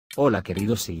Hola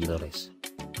queridos seguidores.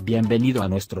 Bienvenido a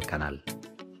nuestro canal.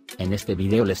 En este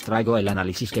video les traigo el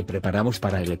análisis que preparamos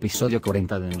para el episodio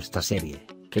 40 de nuestra serie,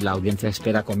 que la audiencia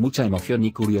espera con mucha emoción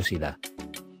y curiosidad.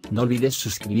 No olvides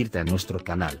suscribirte a nuestro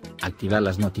canal, activar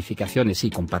las notificaciones y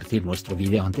compartir nuestro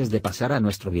video antes de pasar a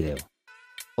nuestro video.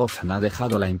 Ozan ha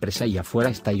dejado la empresa y afuera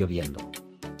está lloviendo.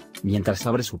 Mientras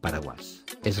abre su paraguas,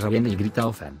 Ezra viene y grita a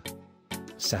Ozan.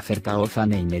 Se acerca a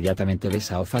Ozan e inmediatamente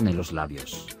besa a Ozan en los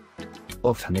labios.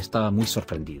 Ozan estaba muy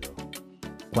sorprendido.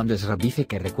 Cuando Ezra dice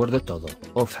que recuerdo todo,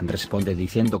 Ozan responde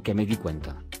diciendo que me di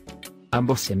cuenta.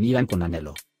 Ambos se miran con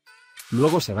anhelo.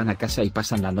 Luego se van a casa y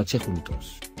pasan la noche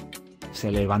juntos.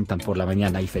 Se levantan por la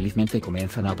mañana y felizmente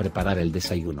comienzan a preparar el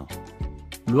desayuno.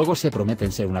 Luego se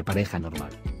prometen ser una pareja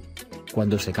normal.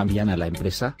 Cuando se cambian a la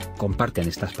empresa, comparten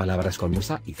estas palabras con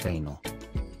Musa y Zeino.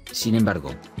 Sin embargo,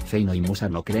 Zeino y Musa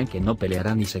no creen que no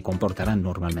pelearán y se comportarán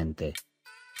normalmente.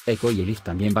 Eko y Elif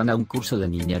también van a un curso de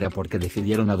niñera porque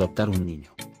decidieron adoptar un niño.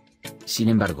 Sin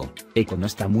embargo, Eko no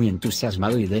está muy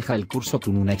entusiasmado y deja el curso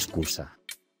con una excusa.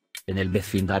 En el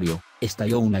vecindario,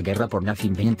 estalló una guerra por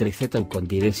Nothing entre Z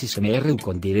Ucondiresis MR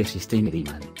Ucondiresis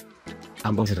Steiniman.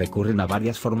 Ambos recurren a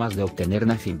varias formas de obtener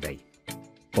Nothing Bay.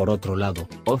 Por otro lado,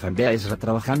 Ozan ve a Ezra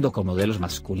trabajando con modelos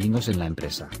masculinos en la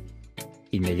empresa.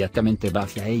 Inmediatamente va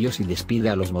hacia ellos y despide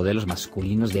a los modelos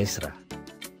masculinos de Ezra.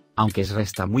 Aunque Ezra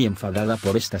está muy enfadada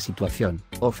por esta situación,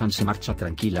 Ozan se marcha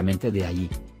tranquilamente de allí.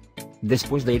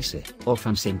 Después de irse,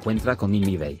 Ozan se encuentra con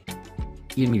Ilmibei.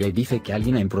 Ilmibei dice que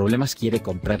alguien en problemas quiere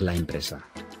comprar la empresa.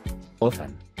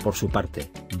 Ozan, por su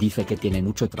parte, dice que tiene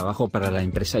mucho trabajo para la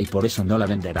empresa y por eso no la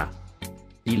venderá.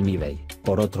 Ilmibei,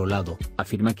 por otro lado,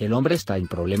 afirma que el hombre está en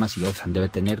problemas y Ozan debe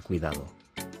tener cuidado.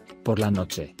 Por la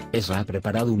noche, Ezra ha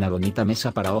preparado una bonita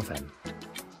mesa para Ozan.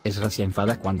 Ezra se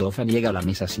enfada cuando Ozan llega a la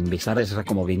mesa sin besar a Ezra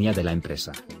como venía de la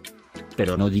empresa.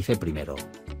 Pero no dice primero.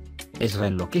 Ezra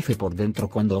enloquece por dentro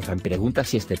cuando Ozan pregunta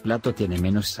si este plato tiene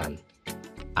menos sal.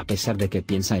 A pesar de que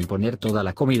piensa en poner toda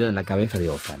la comida en la cabeza de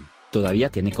Ozan, todavía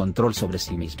tiene control sobre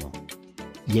sí mismo.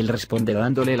 Y él responde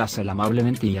dándole la sal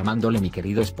amablemente y llamándole mi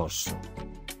querido esposo.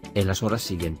 En las horas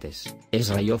siguientes,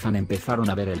 Ezra y Ozan empezaron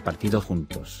a ver el partido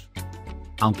juntos.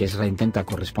 Aunque Ezra intenta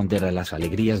corresponder a las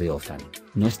alegrías de Ozan,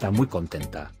 no está muy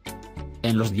contenta.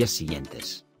 En los días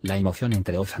siguientes, la emoción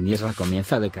entre Ozan y Ezra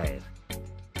comienza a decaer.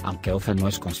 Aunque Ozan no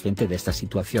es consciente de esta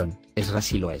situación, Ezra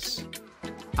sí lo es.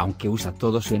 Aunque usa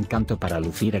todo su encanto para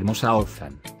lucir hermosa a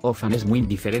Ozan es muy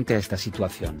indiferente a esta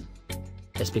situación.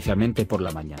 Especialmente por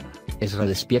la mañana, Ezra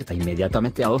despierta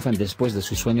inmediatamente a Ozan después de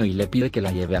su sueño y le pide que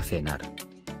la lleve a cenar.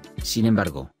 Sin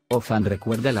embargo, Ozan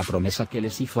recuerda la promesa que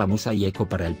les hizo a Musa y Eko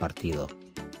para el partido.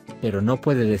 Pero no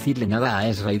puede decirle nada a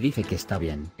Ezra y dice que está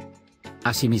bien.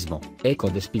 Asimismo, Eko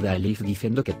despide a Elif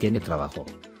diciendo que tiene trabajo.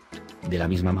 De la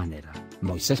misma manera,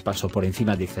 Moisés pasó por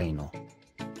encima de Zeino.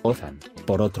 Ozan,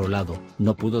 por otro lado,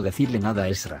 no pudo decirle nada a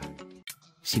Ezra.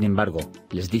 Sin embargo,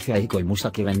 les dice a Eko y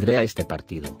Musa que vendré a este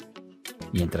partido.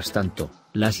 Mientras tanto,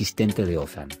 la asistente de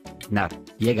Ozan, Nar,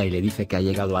 llega y le dice que ha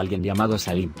llegado alguien llamado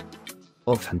Salim.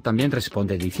 Ozan también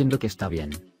responde diciendo que está bien.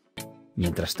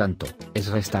 Mientras tanto,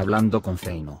 Ezra está hablando con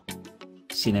Zeino.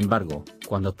 Sin embargo,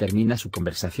 cuando termina su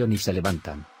conversación y se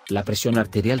levantan, la presión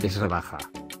arterial de Ezra baja.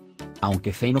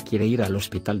 Aunque Zeino quiere ir al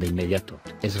hospital de inmediato,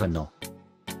 Ezra no.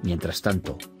 Mientras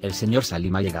tanto, el señor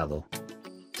Salim ha llegado.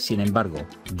 Sin embargo,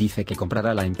 dice que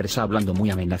comprará la empresa hablando muy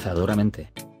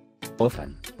amenazadoramente.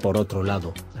 Ozan, por otro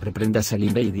lado, reprende a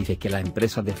Salim Bey y dice que la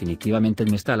empresa definitivamente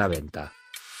no está a la venta.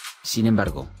 Sin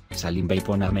embargo, Salim Bey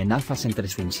pone amenazas entre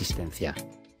su insistencia.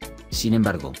 Sin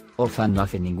embargo, Ozan no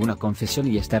hace ninguna concesión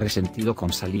y está resentido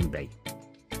con Salim Bey.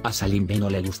 A Salim Bey no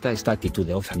le gusta esta actitud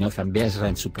de Ozan y Ozan ve a Ezra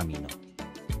en su camino.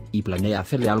 Y planea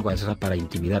hacerle algo a Ezra para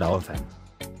intimidar a Ozan.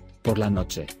 Por la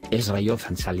noche, Ezra y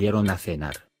Ozan salieron a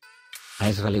cenar. A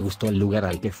Ezra le gustó el lugar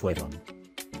al que fueron.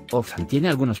 Ozan tiene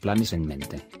algunos planes en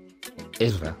mente.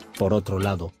 Ezra, por otro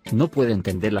lado, no puede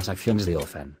entender las acciones de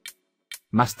Ozan.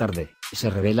 Más tarde, se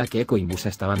revela que Eko y Musa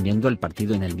estaban viendo el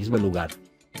partido en el mismo lugar.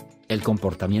 El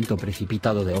comportamiento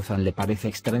precipitado de Ozan le parece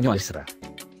extraño a Ezra.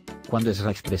 Cuando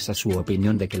Ezra expresa su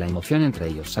opinión de que la emoción entre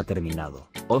ellos ha terminado,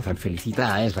 Ozan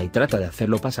felicita a Ezra y trata de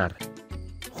hacerlo pasar.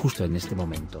 Justo en este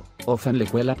momento, Ozan le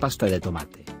cuela pasta de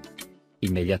tomate.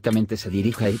 Inmediatamente se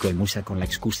dirige a Eko y Musa con la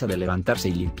excusa de levantarse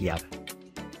y limpiar.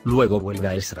 Luego vuelve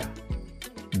a Ezra.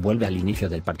 Vuelve al inicio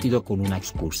del partido con una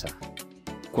excusa.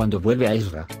 Cuando vuelve a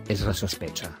Ezra, Ezra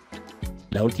sospecha.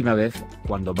 La última vez,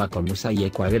 cuando va con Musa y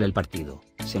Eko a ver el partido,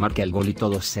 se marca el gol y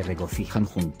todos se regocijan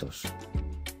juntos.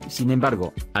 Sin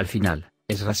embargo, al final,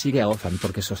 Ezra sigue a Ozan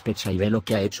porque sospecha y ve lo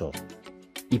que ha hecho.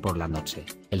 Y por la noche,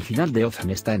 el final de Ozan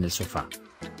está en el sofá.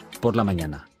 Por la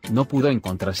mañana, no pudo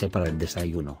encontrarse para el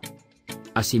desayuno.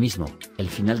 Asimismo, el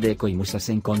final de Eko y Musa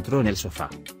se encontró en el sofá.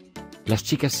 Las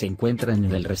chicas se encuentran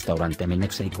en el restaurante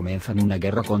Menexe y comienzan una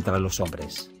guerra contra los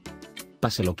hombres.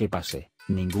 Pase lo que pase,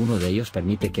 ninguno de ellos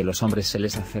permite que los hombres se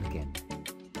les acerquen.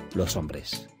 Los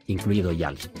hombres, incluido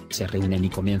Yals, se reúnen y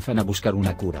comienzan a buscar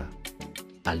una cura.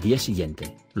 Al día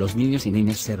siguiente, los niños y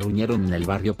niñas se reunieron en el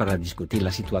barrio para discutir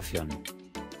la situación.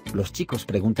 Los chicos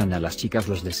preguntan a las chicas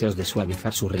los deseos de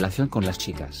suavizar su relación con las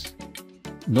chicas.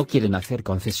 No quieren hacer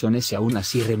concesiones y aún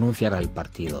así renunciar al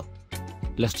partido.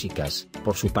 Las chicas,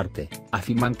 por su parte,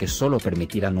 afirman que solo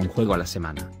permitirán un juego a la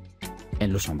semana.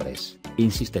 En los hombres,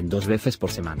 insisten 2 veces por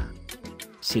semana.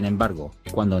 Sin embargo,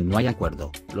 cuando no hay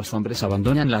acuerdo, los hombres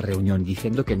abandonan la reunión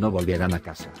diciendo que no volverán a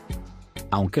casa.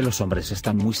 Aunque los hombres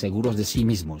están muy seguros de sí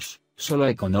mismos, solo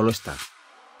Eko no lo está.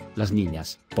 Las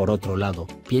niñas, por otro lado,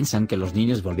 piensan que los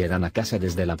niños volverán a casa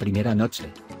desde la primera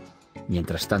noche.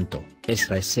 Mientras tanto,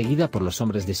 Ezra es seguida por los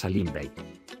hombres de Salim Bey.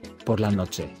 Por la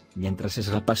noche, mientras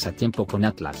Ezra pasa tiempo con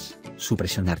Atlas, su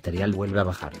presión arterial vuelve a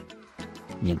bajar.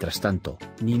 Mientras tanto,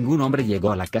 ningún hombre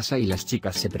llegó a la casa y las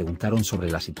chicas se preguntaron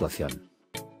sobre la situación.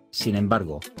 Sin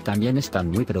embargo, también están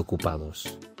muy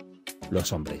preocupados.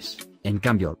 Los hombres, en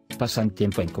cambio, pasan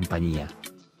tiempo en compañía.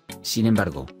 Sin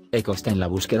embargo, Eko está en la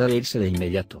búsqueda de irse de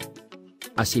inmediato.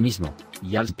 Asimismo,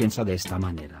 Yals piensa de esta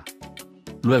manera.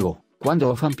 Luego, cuando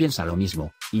Ofan piensa lo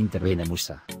mismo, interviene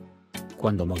Musa.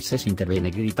 Cuando Moisés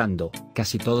interviene gritando,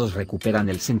 casi todos recuperan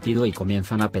el sentido y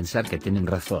comienzan a pensar que tienen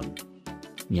razón.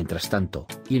 Mientras tanto,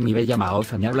 Ilmi Bey llama a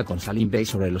Ofan y habla con Salim Bey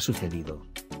sobre lo sucedido.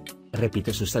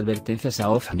 Repite sus advertencias a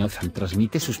Ofan y Ofan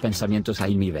transmite sus pensamientos a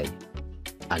Ilmi Bey.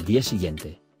 Al día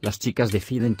siguiente, las chicas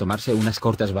deciden tomarse unas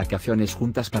cortas vacaciones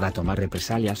juntas para tomar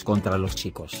represalias contra los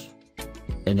chicos.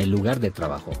 En el lugar de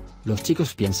trabajo, los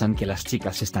chicos piensan que las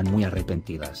chicas están muy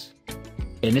arrepentidas.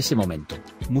 En ese momento,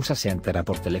 Musa se entera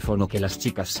por teléfono que las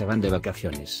chicas se van de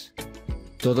vacaciones.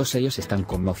 Todos ellos están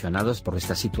conmocionados por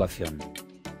esta situación.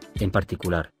 En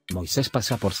particular, Moisés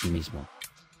pasa por sí mismo.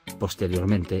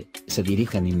 Posteriormente, se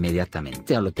dirigen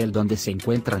inmediatamente al hotel donde se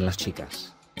encuentran las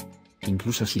chicas.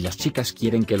 Incluso si las chicas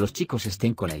quieren que los chicos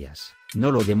estén con ellas,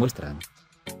 no lo demuestran.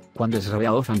 Cuando Ezra ve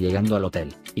a Ofan llegando al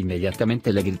hotel,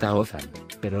 inmediatamente le grita a Ofan,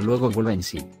 pero luego vuelve en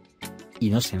sí. Y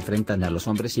no se enfrentan a los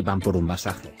hombres y van por un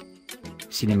masaje.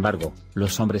 Sin embargo,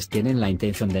 los hombres tienen la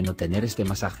intención de no tener este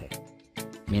masaje.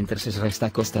 Mientras Ezra está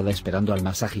acostada esperando al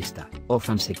masajista,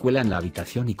 Ofan se cuela en la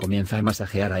habitación y comienza a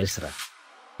masajear a Ezra.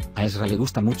 A Ezra le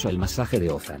gusta mucho el masaje de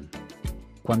Ofan.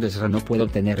 Cuando Ezra no puede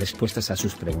obtener respuestas a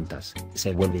sus preguntas,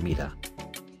 se vuelve y mira.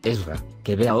 Ezra,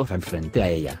 que ve a Ofan frente a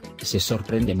ella, se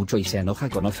sorprende mucho y se enoja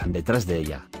con Ofan detrás de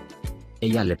ella.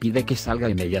 Ella le pide que salga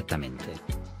inmediatamente.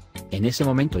 En ese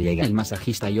momento llega el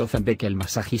masajista y Ofan ve que el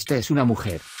masajista es una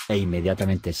mujer, e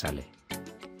inmediatamente sale.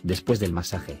 Después del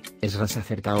masaje, Ezra se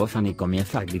acerca a Ofan y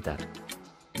comienza a gritar.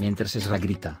 Mientras Ezra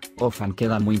grita, Ofan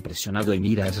queda muy impresionado y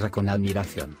mira a Ezra con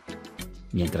admiración.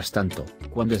 Mientras tanto,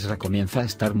 cuando Ezra comienza a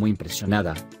estar muy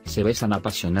impresionada, se besan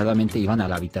apasionadamente y van a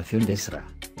la habitación de Ezra.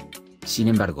 Sin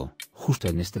embargo, justo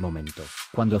en este momento,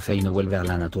 cuando Zeino vuelve a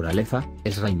la naturaleza,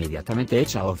 Ezra inmediatamente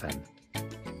echa a Ofan.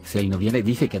 Zeino viene y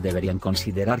dice que deberían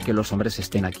considerar que los hombres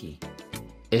estén aquí.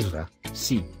 Ezra,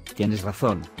 sí, tienes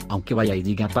razón, aunque vaya y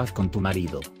diga paz con tu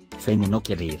marido, Zeino no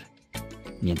quiere ir.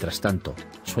 Mientras tanto,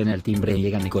 suena el timbre y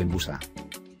llega Eko y Musa.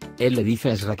 Él le dice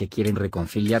a Ezra que quieren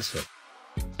reconciliarse.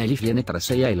 Elif viene tras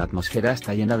ella y la atmósfera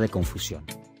está llena de confusión.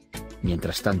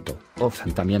 Mientras tanto,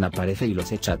 Ofan también aparece y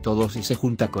los echa a todos y se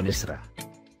junta con Ezra.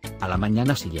 A la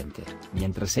mañana siguiente,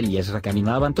 mientras él y Ezra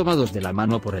caminaban tomados de la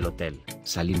mano por el hotel,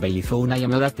 Salim Bey hizo una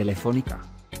llamada telefónica.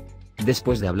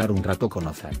 Después de hablar un rato con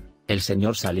Ofan, el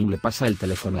señor Salim le pasa el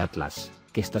teléfono a Atlas,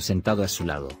 que está sentado a su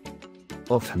lado.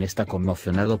 Ofan está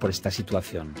conmocionado por esta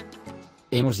situación.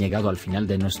 Hemos llegado al final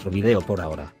de nuestro video por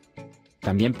ahora.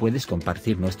 También puedes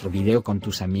compartir nuestro video con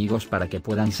tus amigos para que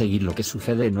puedan seguir lo que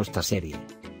sucede en nuestra serie.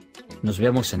 Nos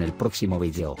vemos en el próximo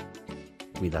video.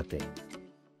 Cuídate.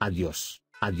 Adiós,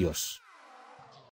 adiós.